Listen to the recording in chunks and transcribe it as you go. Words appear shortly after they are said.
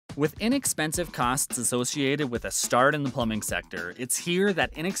With inexpensive costs associated with a start in the plumbing sector, it's here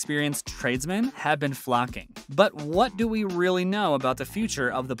that inexperienced tradesmen have been flocking. But what do we really know about the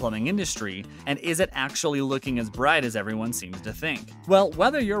future of the plumbing industry, and is it actually looking as bright as everyone seems to think? Well,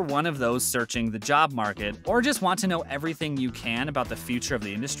 whether you're one of those searching the job market or just want to know everything you can about the future of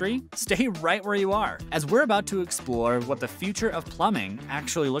the industry, stay right where you are, as we're about to explore what the future of plumbing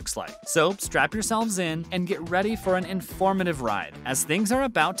actually looks like. So strap yourselves in and get ready for an informative ride, as things are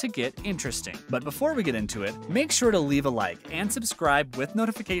about to get interesting. But before we get into it, make sure to leave a like and subscribe with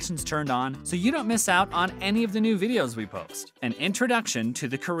notifications turned on so you don't miss out on any of the new videos we post. An introduction to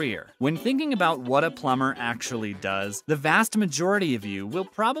the career. When thinking about what a plumber actually does, the vast majority of you will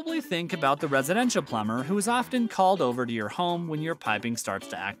probably think about the residential plumber who is often called over to your home when your piping starts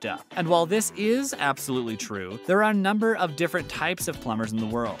to act up. And while this is absolutely true, there are a number of different types of plumbers in the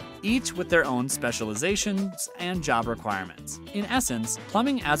world, each with their own specializations and job requirements. In essence,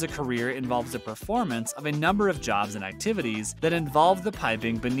 plumbing as a career involves the performance of a number of jobs and activities that involve the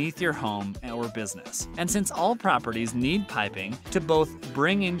piping beneath your home or business. And since all properties need piping to both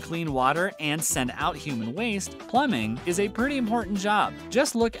bring in clean water and send out human waste, plumbing is a pretty important job.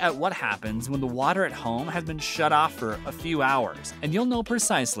 Just look at what happens when the water at home has been shut off for a few hours, and you'll know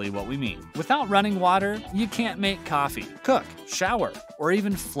precisely what we mean. Without running water, you can't make coffee, cook, shower, or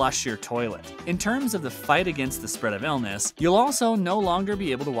even flush your toilet. In terms of the fight against the spread of illness, you'll also no longer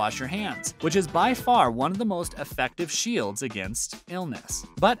be able to wash your hands, which is by far one of the most effective shields against illness.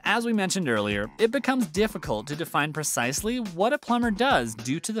 But as we mentioned earlier, it becomes difficult to define precisely what a plumber does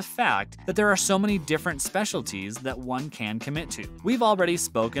due to the fact that there are so many different specialties that one can commit to. We've already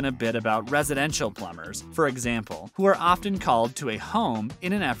spoken a bit about residential plumbers, for example, who are often called to a home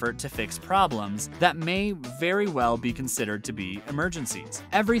in an effort to fix problems that may very well be considered to be emergencies.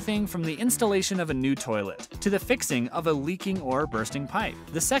 Everything from the installation of a new toilet to the fixing of a leaking or bursting pipe.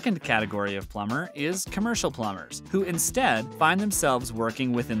 The second category of plumber is commercial plumbers, who instead find themselves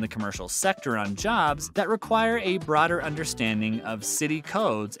working within the commercial sector on jobs that require a broader understanding of city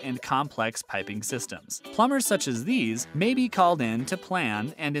codes and complex piping systems. Plumbers such as these may be called in to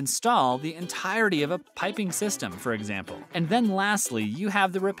plan and install the entirety of a piping system, for example. And then lastly, you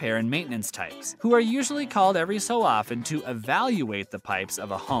have the repair and maintenance types, who are usually called every so often to evaluate the pipes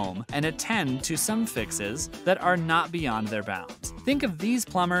of a home and attend to some fixes that are not beyond their bounds. Think of these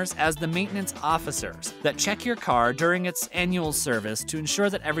plumbers as the maintenance officers that check your car during its annual service to ensure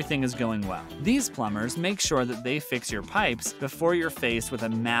that everything is going well. These plumbers make sure that they fix your pipes before you're faced with a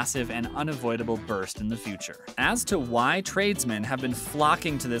massive and unavoidable burst in the future. As to why tradesmen have been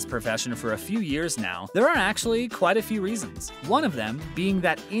flocking to this profession for a few years now, there are actually quite a few reasons. One of them being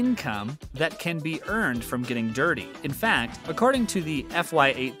that income that can be earned from getting dirty. In fact, according to the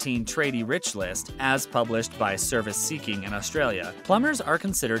FY18 Tradie Rich List, as published by Service Seeking in Australia, plumbers are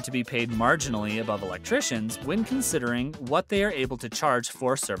considered to be paid marginally above electricians when considering what they are able to charge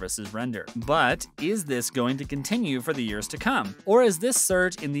for services rendered. But is this going to continue for the years to come? Or is this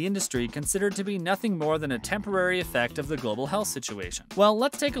surge in the industry considered to be nothing more than a temporary effect of the global health situation? Well,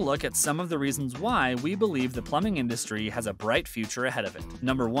 let's take a look at some of the reasons why we believe the plumbing industry has a bright future ahead of it.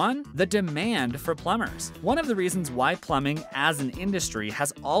 Number one, the demand for plumbers. One of the reasons why plumbing as an industry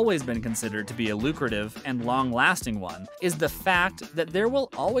has always been considered to be a lucrative and long-lasting one is the fact that there will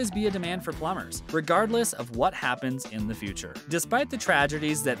always be a demand for plumbers, regardless of what happens in the future. Despite the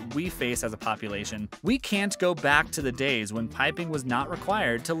tragedies that we face as a population, we can't go back to the days when piping was not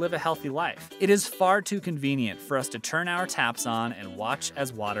required to live a healthy life. It is far too convenient for us to turn our taps on and watch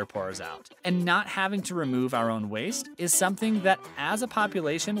as water pours out. And not having to remove our own waste is something that as a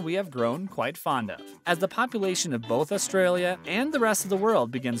population we have grown quite fond of. As the population of both Australia and the rest of the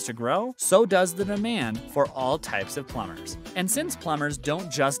world begins to grow, so does the demand for all types of plumbers. And since plumbers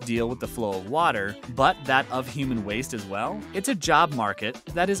don't just deal with the flow of water, but that of human waste as well, it's a job market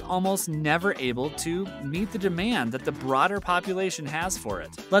that is almost never able to meet the demand that the broader population has for it.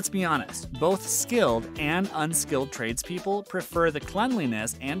 Let's be honest, both skilled and unskilled tradespeople prefer the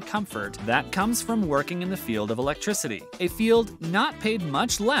cleanliness and comfort that comes from working in the field of electricity, a field not paid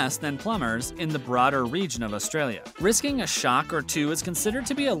much less than plumbers in the broader region of Australia. Risking a shock or two is considered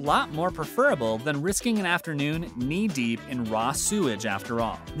to be a lot more preferable than risking an afternoon knee-deep in raw sewage after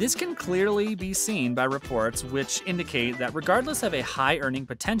all. This can clearly be seen by reports which indicate that regardless of a high earning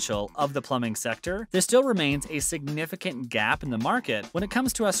potential of the plumbing sector, there still remains a significant gap in the market when it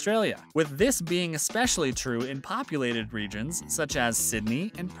comes to Australia, with this being especially true in populated regions such as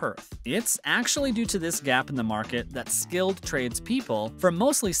Sydney and Perth. It's actually due to this gap in the market that skilled tradespeople from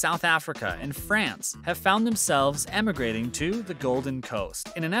mostly South Africa and France have found themselves emigrating to to the Golden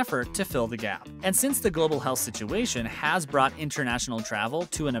Coast in an effort to fill the gap. And since the global health situation has brought international travel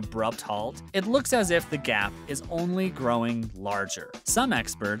to an abrupt halt, it looks as if the gap is only growing larger. Some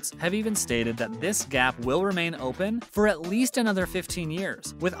experts have even stated that this gap will remain open for at least another 15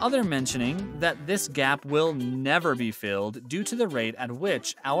 years, with others mentioning that this gap will never be filled due to the rate at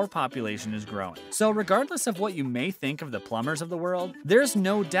which our population is growing. So regardless of what you may think of the plumbers of the world, there's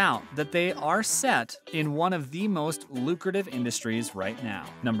no doubt that they are set in one of the most lucrative industries right now.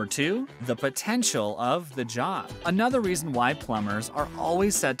 Number 2, the potential of the job. Another reason why plumbers are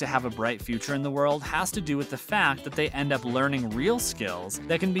always said to have a bright future in the world has to do with the fact that they end up learning real skills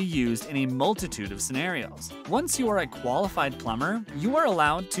that can be used in a multitude of scenarios. Once you are a qualified plumber, you are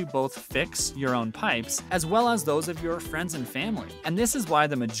allowed to both fix your own pipes as well as those of your friends and family. And this is why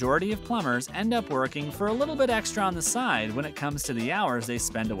the majority of plumbers end up working for a little bit extra on the side when it comes to the hours they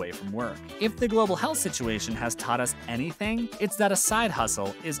spend away from work. If the global health situation has taught us anything, it's that a side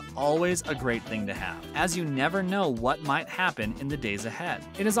hustle is always a great thing to have, as you never know what might happen in the days ahead.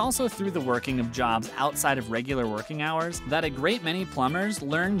 It is also through the working of jobs outside of regular working hours that a great many plumbers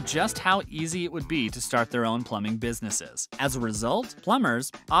learn just how easy it would be to start their own plumbing businesses. As a result,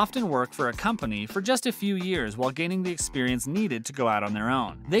 plumbers often work for a company for just a few years while gaining the experience needed to go out on their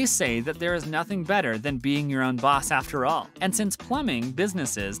own. They say that there is nothing better than being your own boss after all. And since plumbing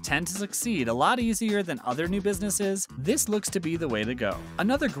businesses tend to succeed a lot easier than other new businesses, this looks to be the way to go.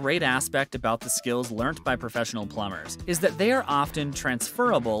 Another great aspect about the skills learned by professional plumbers is that they are often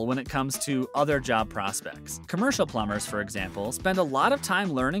transferable when it comes to other job prospects. Commercial plumbers, for example, spend a lot of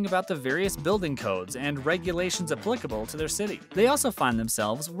time learning about the various building codes and regulations applicable to their city. They also find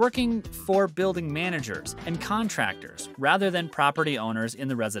themselves working for building managers and contractors rather than property owners in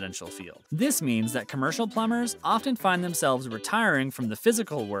the residential field. This means that commercial plumbers often find themselves retiring from the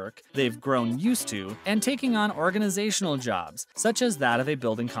physical work they've grown used to and taking on organizational jobs, such as that of a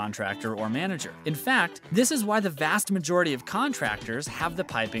building contractor or manager. In fact, this is why the vast majority of contractors have the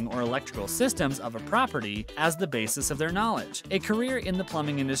piping or electrical systems of a property as the basis of their knowledge. A career in the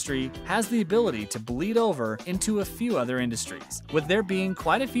plumbing industry has the ability to bleed over into a few other industries, with there being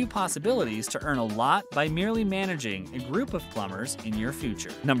quite a few possibilities to earn a lot by merely managing a group of plumbers in your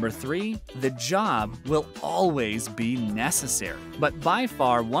future. Number 3, the job will always be necessary. But by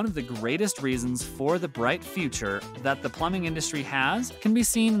far, one of the greatest reasons for the bright future that the plumbing industry has can be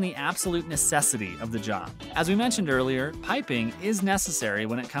seen in the absolute necessity of the job. As we mentioned earlier, piping is necessary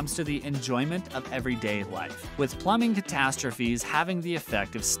when it comes to the enjoyment of everyday life, with plumbing catastrophes having the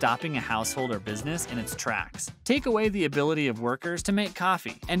effect of stopping a household or business in its tracks. Take away the ability of workers to make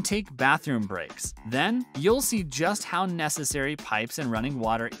coffee and take bathroom breaks. Then you'll see just how necessary pipes and running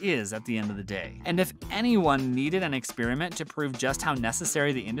water is at the end of the day. And if anyone needed an experiment to prove just how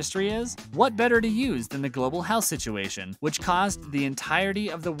necessary the industry is, what better to use than the global health situation, which caused the entirety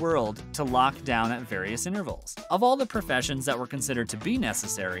of the world to lock down at various intervals. Of all the professions that were considered to be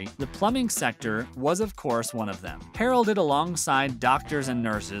necessary, the plumbing sector was of course one of them. Heralded alongside doctors and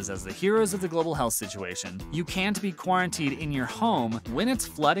nurses as the heroes of the global health situation, you can't be quarantined in your home when it's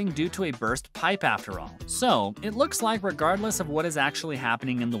flooding due to a burst pipe after all. So, it looks like regardless of what is actually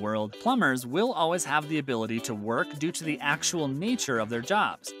happening in the world, plumbers will always have the ability to work due to the actual nature of their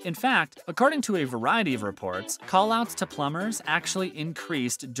jobs. In fact, according to a variety of reports, callouts to plumbers actually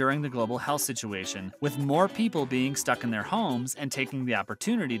increased during the global health situation, with more people being stuck in their homes and taking the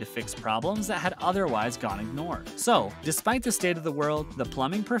opportunity to fix problems that had otherwise gone ignored. So, despite the state of the world, the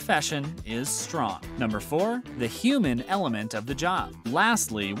plumbing profession is strong. Number 4, the human element of the job.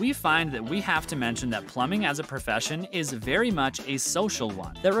 Lastly, we find that we have to mention that plumbing as a profession is very much a social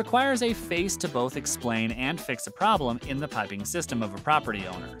one that requires a face to both explain and fix a problem in the piping system of a property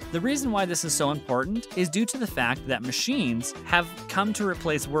owner. The reason why this is so important is due to the fact that machines have come to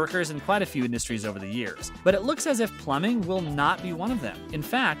replace workers in quite a few industries over the years, but it looks as if plumbing will not be one of them. In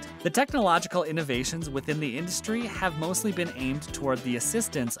fact, the technological innovations within the industry have mostly been aimed toward the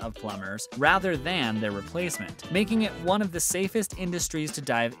assistance of plumbers rather than their replacement, making it one of the safest industries to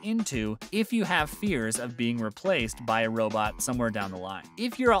dive into if you have fears of being replaced by a robot somewhere down the line.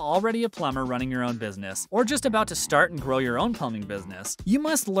 If you're already a plumber running your own business, or just about to start and grow your own plumbing business, you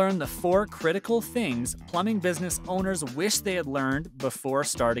must learn the 4 critical things plumbing business owners wish they had learned before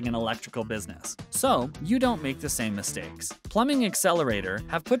starting an electrical business, so you don't make the same mistakes. Plumbing Accelerator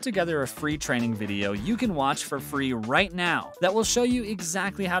have put together a free training video you can watch for free right now that will show you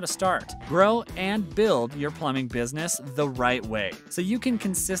exactly how to start, grow, and build your plumbing business the right way, so you can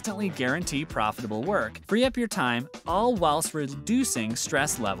consistently guarantee profitable work, free up your time, all whilst reducing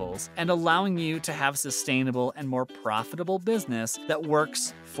stress levels and allowing you to have sustainable and more profitable business that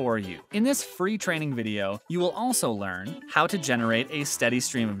works for you. In this free training video, you will also also learn how to generate a steady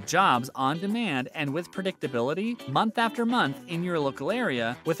stream of jobs on demand and with predictability month after month in your local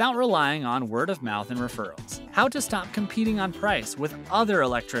area without relying on word of mouth and referrals. How to stop competing on price with other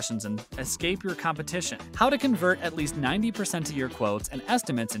electricians and escape your competition. How to convert at least 90% of your quotes and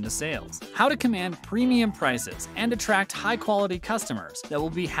estimates into sales. How to command premium prices and attract high-quality customers that will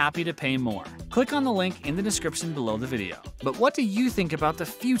be happy to pay more. Click on the link in the description below the video. But what do you think about the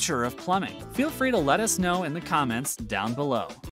future of plumbing? Feel free to let us know in the comments down below.